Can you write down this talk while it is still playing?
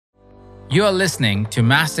You are listening to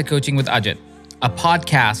Master Coaching with Ajit, a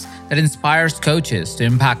podcast that inspires coaches to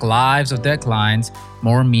impact lives of their clients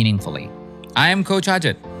more meaningfully. I am Coach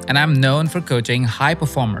Ajit, and I'm known for coaching high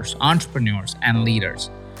performers, entrepreneurs, and leaders.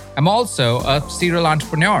 I'm also a serial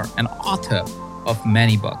entrepreneur and author of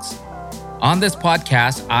many books. On this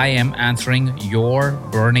podcast, I am answering your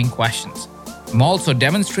burning questions. I'm also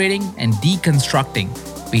demonstrating and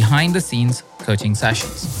deconstructing behind-the-scenes coaching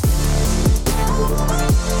sessions.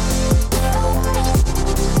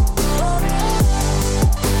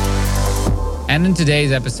 And in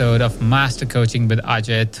today's episode of Master Coaching with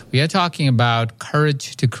Ajit, we are talking about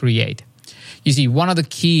courage to create. You see, one of the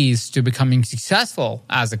keys to becoming successful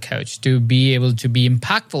as a coach, to be able to be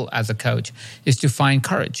impactful as a coach, is to find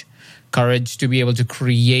courage. Courage to be able to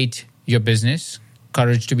create your business.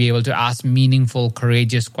 Courage to be able to ask meaningful,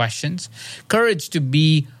 courageous questions. Courage to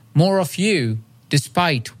be more of you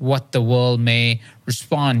despite what the world may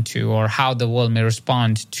respond to or how the world may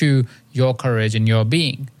respond to your courage and your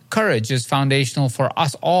being. Courage is foundational for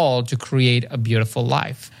us all to create a beautiful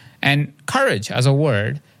life. And courage as a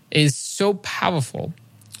word is so powerful.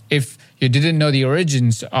 If you didn't know the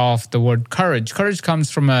origins of the word courage, courage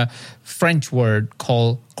comes from a French word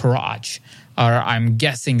called courage, or I'm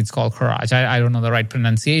guessing it's called courage. I don't know the right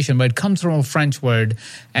pronunciation, but it comes from a French word,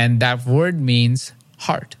 and that word means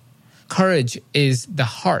heart. Courage is the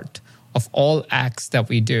heart of all acts that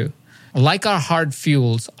we do. Like our heart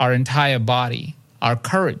fuels our entire body, our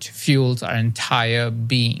courage fuels our entire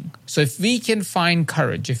being. So if we can find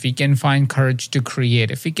courage, if we can find courage to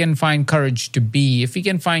create, if we can find courage to be, if we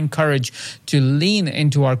can find courage to lean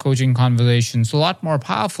into our coaching conversations a lot more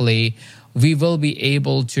powerfully, we will be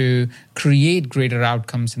able to create greater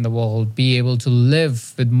outcomes in the world, be able to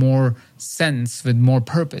live with more sense, with more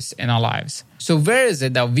purpose in our lives. So where is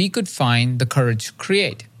it that we could find the courage to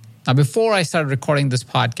create? Now, before I started recording this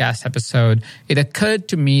podcast episode, it occurred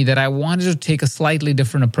to me that I wanted to take a slightly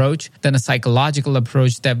different approach than a psychological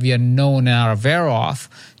approach that we are known and are aware of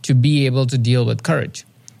to be able to deal with courage.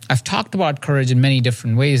 I've talked about courage in many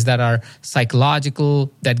different ways that are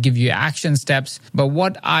psychological, that give you action steps. But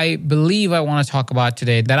what I believe I want to talk about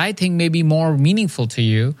today that I think may be more meaningful to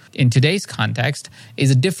you in today's context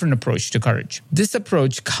is a different approach to courage. This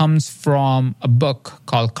approach comes from a book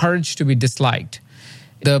called Courage to be Disliked.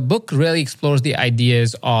 The book really explores the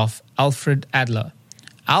ideas of Alfred Adler.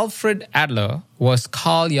 Alfred Adler was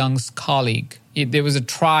Carl Jung's colleague. There was a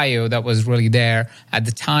trio that was really there at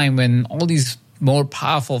the time when all these more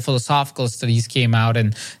powerful philosophical studies came out,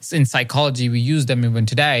 and in psychology, we use them even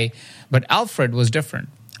today. But Alfred was different.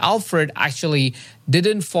 Alfred actually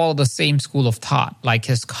didn't follow the same school of thought like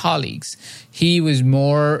his colleagues. He was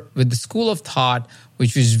more with the school of thought,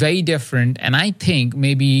 which was very different, and I think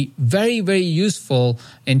maybe very, very useful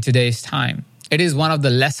in today's time. It is one of the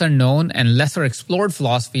lesser known and lesser explored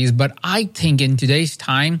philosophies, but I think in today's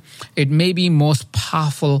time, it may be most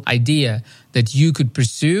powerful idea that you could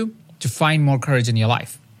pursue to find more courage in your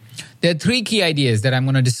life. There are three key ideas that I'm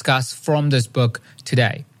going to discuss from this book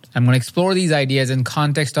today. I'm going to explore these ideas in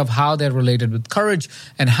context of how they're related with courage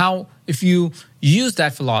and how, if you use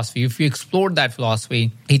that philosophy, if you explored that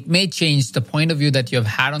philosophy, it may change the point of view that you've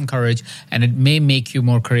had on courage and it may make you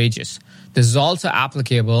more courageous. This is also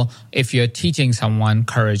applicable if you're teaching someone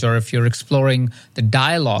courage or if you're exploring the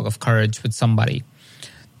dialogue of courage with somebody.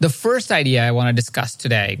 The first idea I want to discuss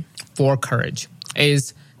today for courage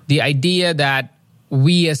is the idea that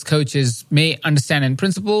we as coaches may understand in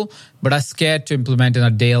principle, but are scared to implement in our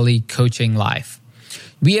daily coaching life.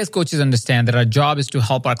 We as coaches understand that our job is to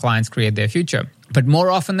help our clients create their future. But more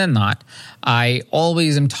often than not, I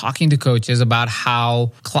always am talking to coaches about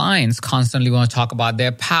how clients constantly want to talk about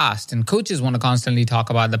their past, and coaches want to constantly talk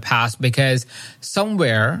about the past because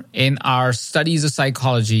somewhere in our studies of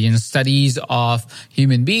psychology and studies of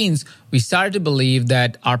human beings, we started to believe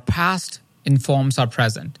that our past informs our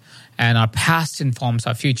present and our past informs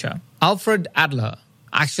our future. Alfred Adler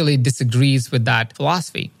actually disagrees with that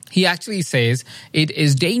philosophy. He actually says it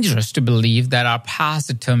is dangerous to believe that our past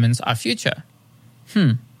determines our future.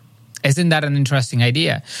 Isn't that an interesting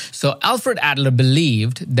idea? So Alfred Adler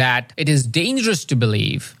believed that it is dangerous to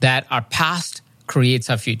believe that our past creates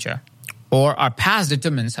our future or our past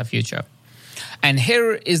determines our future. And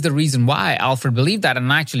here is the reason why Alfred believed that.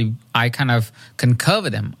 And actually, I kind of concur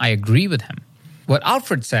with him. I agree with him. What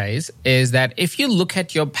Alfred says is that if you look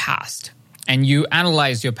at your past and you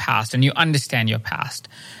analyze your past and you understand your past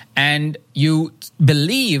and you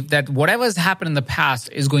believe that whatever has happened in the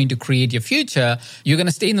past is going to create your future, you're going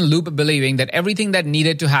to stay in the loop of believing that everything that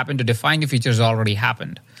needed to happen to define your future has already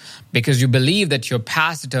happened because you believe that your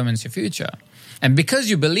past determines your future. And because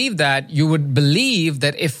you believe that, you would believe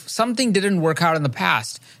that if something didn't work out in the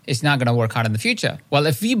past, it's not going to work out in the future. Well,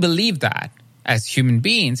 if we believe that as human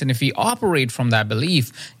beings, and if we operate from that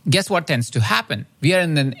belief, guess what tends to happen? We are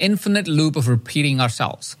in an infinite loop of repeating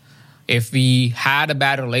ourselves. If we had a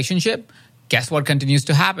bad relationship, guess what continues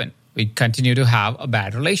to happen? We continue to have a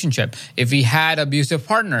bad relationship. If we had an abusive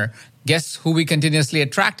partner, guess who we continuously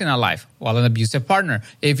attract in our life? Well, an abusive partner.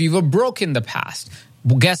 If we were broke in the past,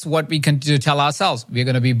 guess what we continue to tell ourselves? We're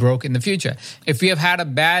going to be broke in the future. If we have had a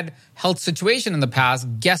bad health situation in the past,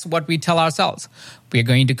 guess what we tell ourselves? We're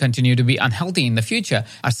going to continue to be unhealthy in the future.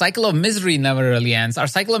 Our cycle of misery never really ends. Our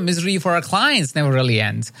cycle of misery for our clients never really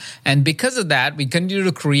ends. And because of that, we continue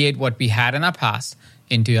to create what we had in our past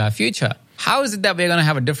into our future. How is it that we're going to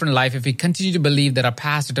have a different life if we continue to believe that our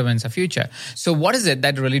past determines our future? So what is it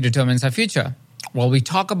that really determines our future? Well, we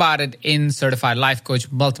talk about it in Certified Life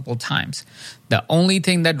Coach multiple times. The only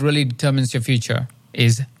thing that really determines your future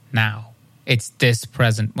is now. It's this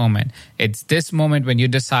present moment. It's this moment when you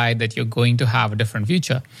decide that you're going to have a different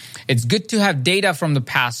future. It's good to have data from the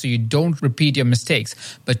past so you don't repeat your mistakes,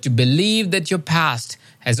 but to believe that your past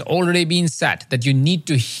has already been set, that you need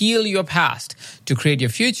to heal your past to create your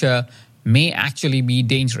future may actually be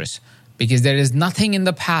dangerous. Because there is nothing in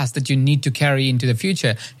the past that you need to carry into the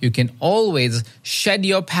future. You can always shed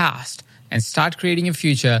your past and start creating a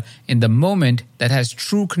future in the moment that has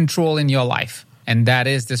true control in your life. And that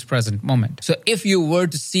is this present moment. So if you were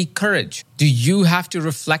to seek courage, do you have to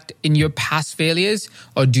reflect in your past failures,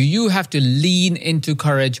 or do you have to lean into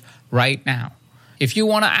courage right now? If you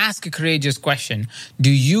want to ask a courageous question,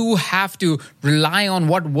 do you have to rely on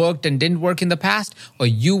what worked and didn't work in the past, or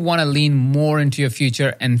you want to lean more into your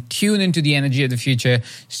future and tune into the energy of the future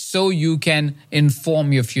so you can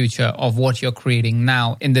inform your future of what you're creating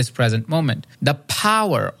now in this present moment? The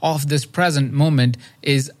power of this present moment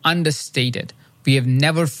is understated. We have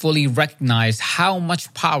never fully recognized how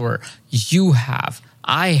much power you have,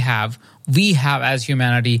 I have, we have as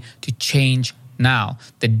humanity to change now.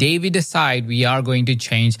 The day we decide we are going to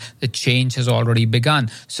change, the change has already begun.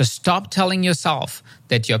 So stop telling yourself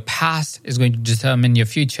that your past is going to determine your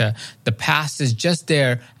future. The past is just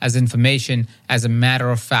there as information, as a matter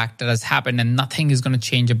of fact that has happened, and nothing is going to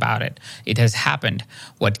change about it. It has happened.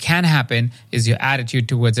 What can happen is your attitude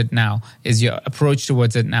towards it now, is your approach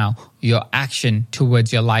towards it now, your action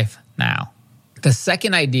towards your life now. The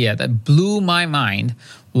second idea that blew my mind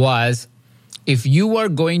was, if you are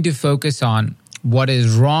going to focus on what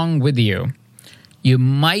is wrong with you, you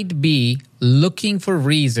might be looking for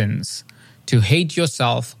reasons to hate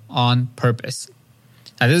yourself on purpose.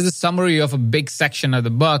 Now, this is a summary of a big section of the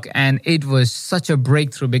book, and it was such a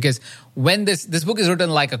breakthrough because when this book is written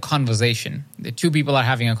like a conversation, the two people are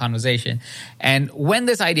having a conversation, and when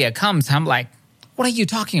this idea comes, I'm like, what are you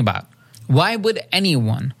talking about? Why would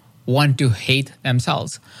anyone want to hate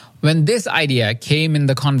themselves? When this idea came in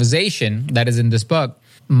the conversation that is in this book,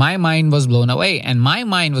 my mind was blown away. And my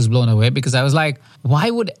mind was blown away because I was like, why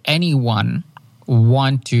would anyone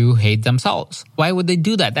want to hate themselves? Why would they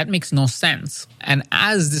do that? That makes no sense. And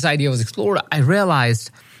as this idea was explored, I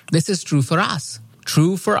realized this is true for us.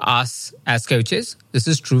 True for us as coaches. This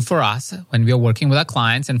is true for us when we are working with our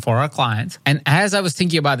clients and for our clients. And as I was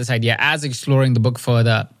thinking about this idea, as exploring the book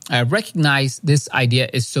further, I recognized this idea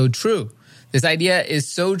is so true. This idea is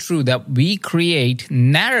so true that we create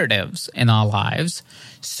narratives in our lives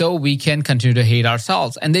so we can continue to hate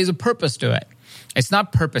ourselves. And there's a purpose to it. It's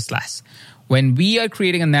not purposeless. When we are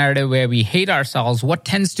creating a narrative where we hate ourselves, what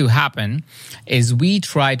tends to happen is we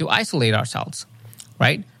try to isolate ourselves,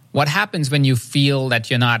 right? What happens when you feel that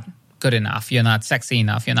you're not good enough, you're not sexy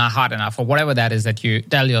enough, you're not hot enough, or whatever that is that you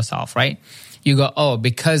tell yourself, right? You go, oh,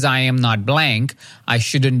 because I am not blank, I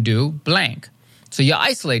shouldn't do blank. So you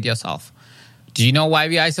isolate yourself. Do you know why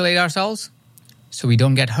we isolate ourselves? So we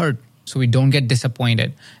don't get hurt, so we don't get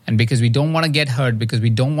disappointed. And because we don't want to get hurt, because we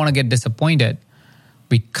don't want to get disappointed,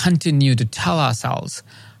 we continue to tell ourselves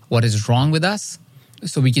what is wrong with us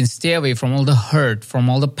so we can stay away from all the hurt, from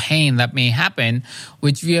all the pain that may happen,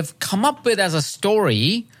 which we have come up with as a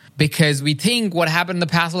story because we think what happened in the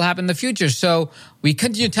past will happen in the future. So we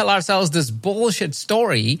continue to tell ourselves this bullshit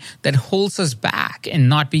story that holds us back in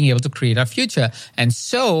not being able to create our future. And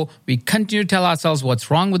so we continue to tell ourselves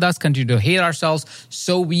what's wrong with us, continue to hate ourselves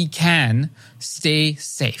so we can stay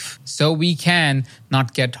safe, so we can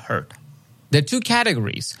not get hurt. There are two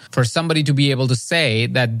categories for somebody to be able to say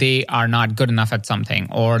that they are not good enough at something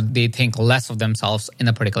or they think less of themselves in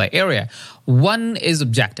a particular area. One is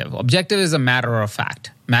objective. Objective is a matter of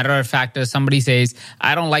fact. Matter of fact is somebody says,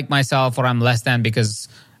 I don't like myself or I'm less than because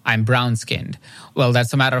I'm brown skinned. Well,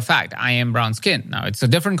 that's a matter of fact. I am brown skinned. Now, it's a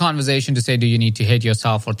different conversation to say, do you need to hate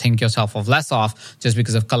yourself or think yourself of less off just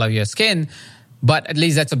because of color of your skin? But at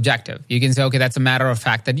least that's objective. You can say, okay, that's a matter of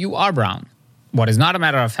fact that you are brown. What is not a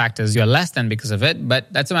matter of fact is you're less than because of it,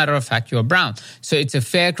 but that's a matter of fact you're brown. So it's a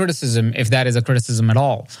fair criticism if that is a criticism at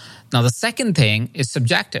all. Now, the second thing is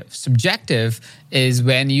subjective. Subjective is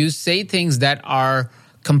when you say things that are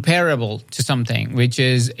comparable to something, which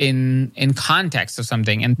is in context of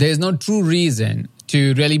something, and there's no true reason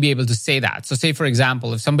to really be able to say that. So say, for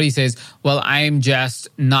example, if somebody says, well, I'm just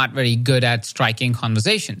not very good at striking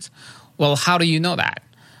conversations. Well, how do you know that?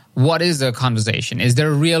 What is a conversation? Is there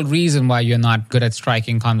a real reason why you're not good at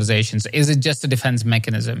striking conversations? Is it just a defense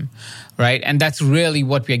mechanism, right? And that's really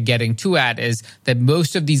what we're getting to at, is that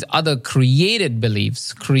most of these other created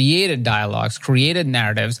beliefs, created dialogues, created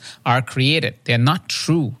narratives are created. They're not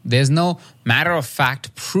true. There's no matter of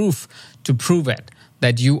fact proof to prove it,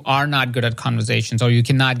 that you are not good at conversations or you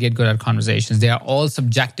cannot get good at conversations. They are all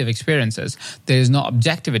subjective experiences. There is no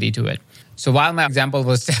objectivity to it. So while my example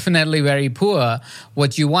was definitely very poor,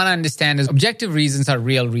 what you want to understand is objective reasons are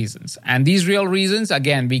real reasons. And these real reasons,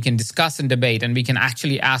 again, we can discuss and debate, and we can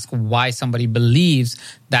actually ask why somebody believes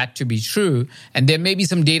that to be true. And there may be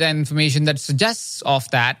some data and information that suggests of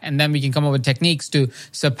that, and then we can come up with techniques to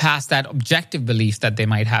surpass that objective belief that they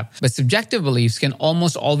might have. But subjective beliefs can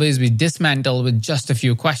almost always be dismantled with just a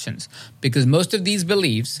few questions, because most of these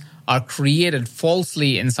beliefs are created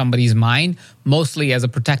falsely in somebody's mind, mostly as a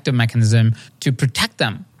protective mechanism to protect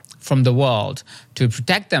them from the world, to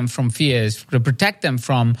protect them from fears, to protect them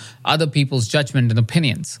from other people's judgment and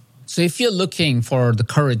opinions. So if you're looking for the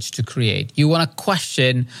courage to create, you want to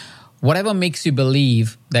question whatever makes you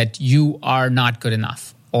believe that you are not good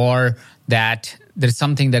enough or that there's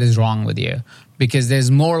something that is wrong with you. Because there's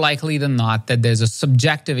more likely than not that there's a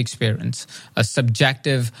subjective experience, a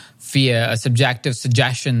subjective fear, a subjective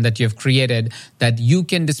suggestion that you've created that you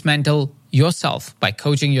can dismantle yourself by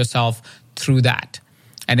coaching yourself through that.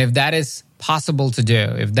 And if that is possible to do,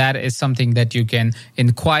 if that is something that you can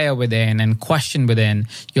inquire within and question within,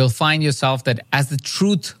 you'll find yourself that as the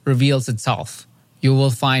truth reveals itself, you will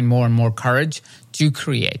find more and more courage to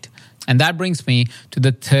create. And that brings me to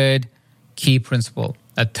the third key principle.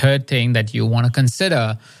 A third thing that you want to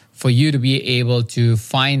consider for you to be able to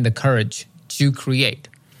find the courage to create.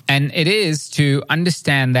 And it is to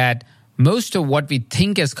understand that most of what we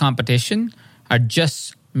think as competition are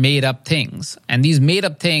just made up things. And these made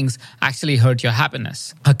up things actually hurt your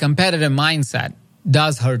happiness. A competitive mindset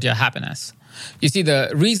does hurt your happiness. You see,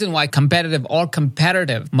 the reason why competitive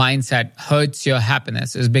mindset hurts your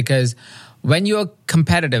happiness is because when you're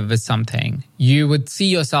competitive with something, you would see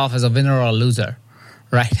yourself as a winner or a loser.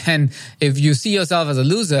 Right? And if you see yourself as a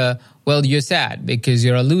loser, well, you're sad because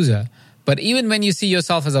you're a loser. But even when you see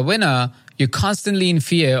yourself as a winner, you're constantly in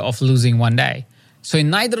fear of losing one day. So in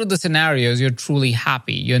neither of the scenarios, you're truly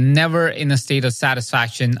happy. You're never in a state of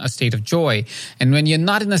satisfaction, a state of joy. And when you're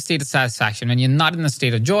not in a state of satisfaction, when you're not in a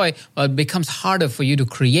state of joy, well, it becomes harder for you to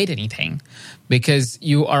create anything because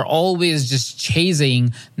you are always just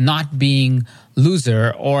chasing not being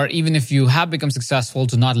loser, or even if you have become successful,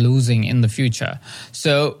 to not losing in the future.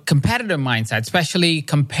 So competitive mindset, especially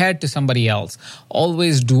compared to somebody else,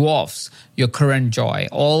 always dwarfs your current joy,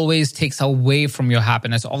 always takes away from your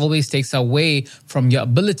happiness, always takes away from your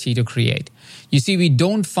ability to create. You see, we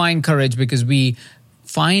don't find courage because we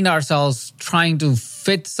find ourselves trying to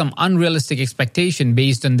fit some unrealistic expectation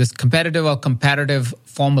based on this competitive or comparative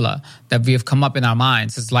formula that we have come up in our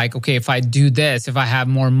minds. It's like, okay, if I do this, if I have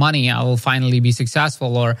more money, I will finally be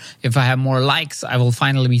successful. Or if I have more likes, I will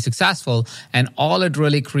finally be successful. And all it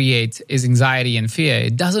really creates is anxiety and fear.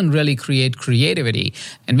 It doesn't really create creativity.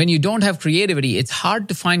 And when you don't have creativity, it's hard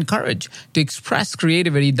to find courage to express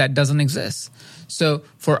creativity that doesn't exist. So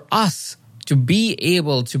for us, to be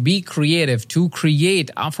able to be creative, to create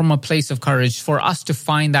from a place of courage, for us to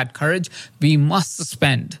find that courage, we must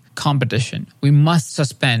suspend competition. We must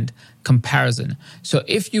suspend comparison. So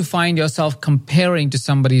if you find yourself comparing to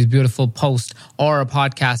somebody's beautiful post or a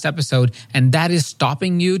podcast episode, and that is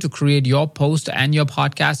stopping you to create your post and your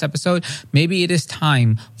podcast episode, maybe it is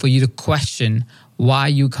time for you to question why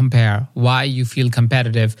you compare, why you feel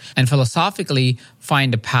competitive, and philosophically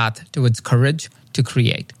find a path towards courage to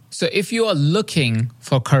create. So if you are looking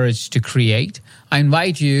for courage to create, I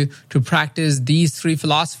invite you to practice these three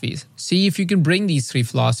philosophies. See if you can bring these three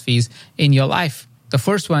philosophies in your life. The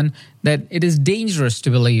first one, that it is dangerous to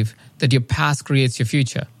believe that your past creates your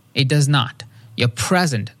future. It does not. Your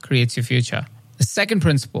present creates your future. The second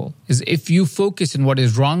principle is if you focus on what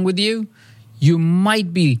is wrong with you, you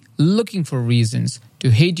might be looking for reasons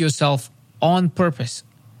to hate yourself on purpose.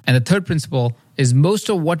 And the third principle is most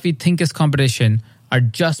of what we think is competition are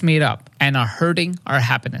just made up and are hurting our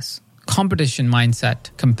happiness.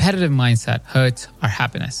 Competitive mindset hurts our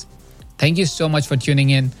happiness. Thank you so much for tuning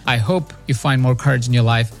in. I hope you find more courage in your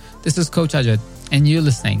life. This is Coach Ajit, and you're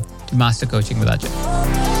listening to Master Coaching with Ajit.